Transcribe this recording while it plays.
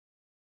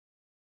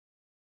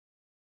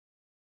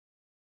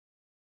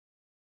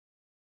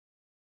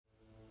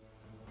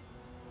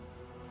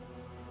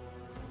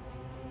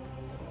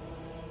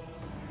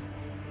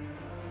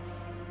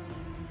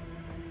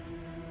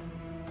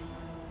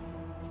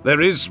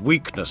There is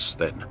weakness,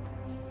 then.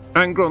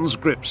 Angron's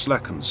grip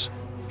slackens.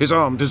 His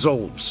arm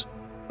dissolves.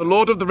 The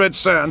Lord of the Red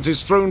Sands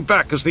is thrown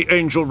back as the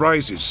angel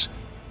rises.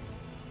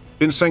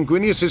 In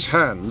Sanguinius's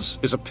hands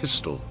is a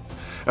pistol,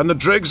 and the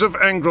dregs of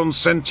Angron's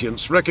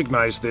sentience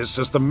recognize this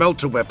as the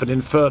melter weapon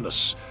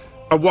Infernus,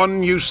 a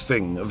one-use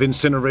thing of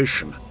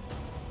incineration.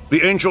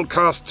 The angel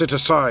casts it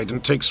aside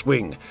and takes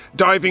wing,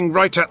 diving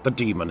right at the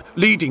demon,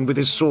 leading with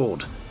his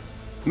sword.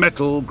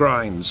 Metal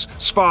grinds,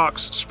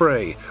 sparks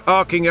spray,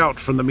 arcing out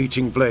from the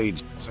meeting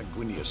blades.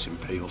 Sanguinius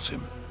impales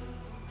him.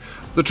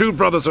 The two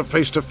brothers are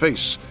face to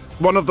face,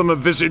 one of them a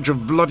visage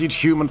of bloodied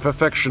human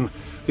perfection,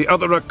 the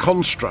other a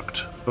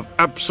construct of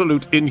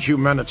absolute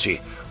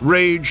inhumanity,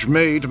 rage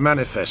made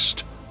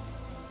manifest.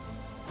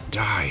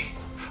 Die,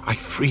 I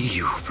free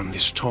you from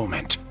this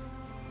torment.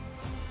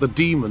 The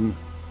demon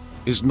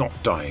is not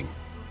dying.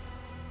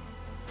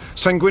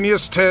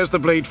 Sanguinius tears the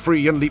blade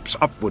free and leaps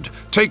upward,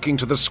 taking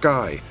to the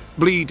sky.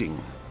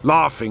 Bleeding,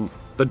 laughing,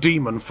 the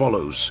demon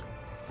follows.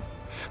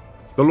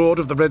 The Lord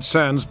of the Red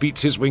Sands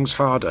beats his wings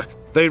harder.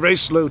 They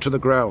race low to the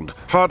ground,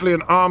 hardly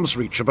an arm's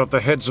reach above the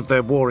heads of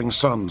their warring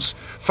sons,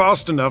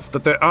 fast enough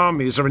that their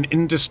armies are an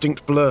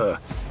indistinct blur.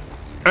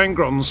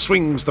 Angron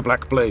swings the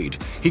black blade.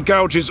 He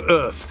gouges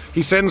earth.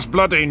 He sends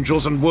blood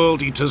angels and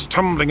world eaters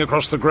tumbling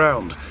across the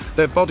ground,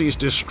 their bodies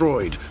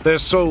destroyed, their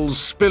souls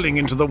spilling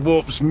into the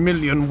warp's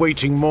million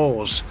waiting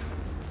maws.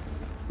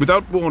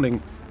 Without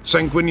warning,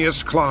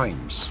 Sanguinius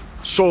climbs,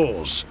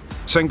 soars.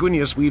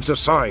 Sanguinius weaves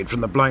aside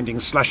from the blinding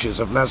slashes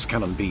of las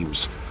cannon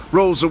beams,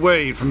 rolls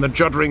away from the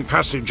juddering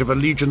passage of a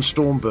legion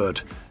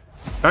stormbird.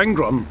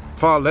 Angron,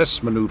 far less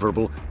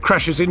maneuverable,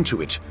 crashes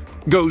into it,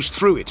 goes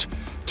through it,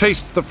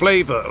 tastes the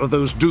flavor of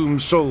those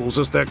doomed souls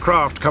as their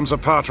craft comes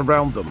apart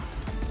around them.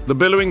 The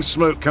billowing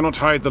smoke cannot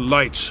hide the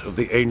light of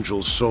the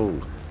angel's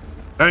soul.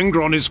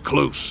 Angron is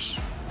close.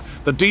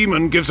 The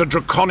demon gives a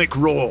draconic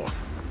roar.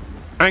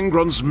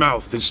 Angron's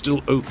mouth is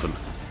still open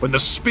when the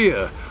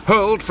spear,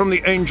 hurled from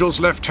the angel's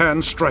left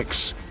hand,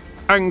 strikes.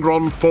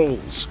 Angron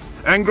falls.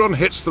 Angron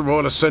hits the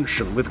royal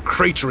ascension with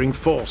cratering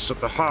force at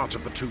the heart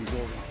of the two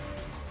warriors.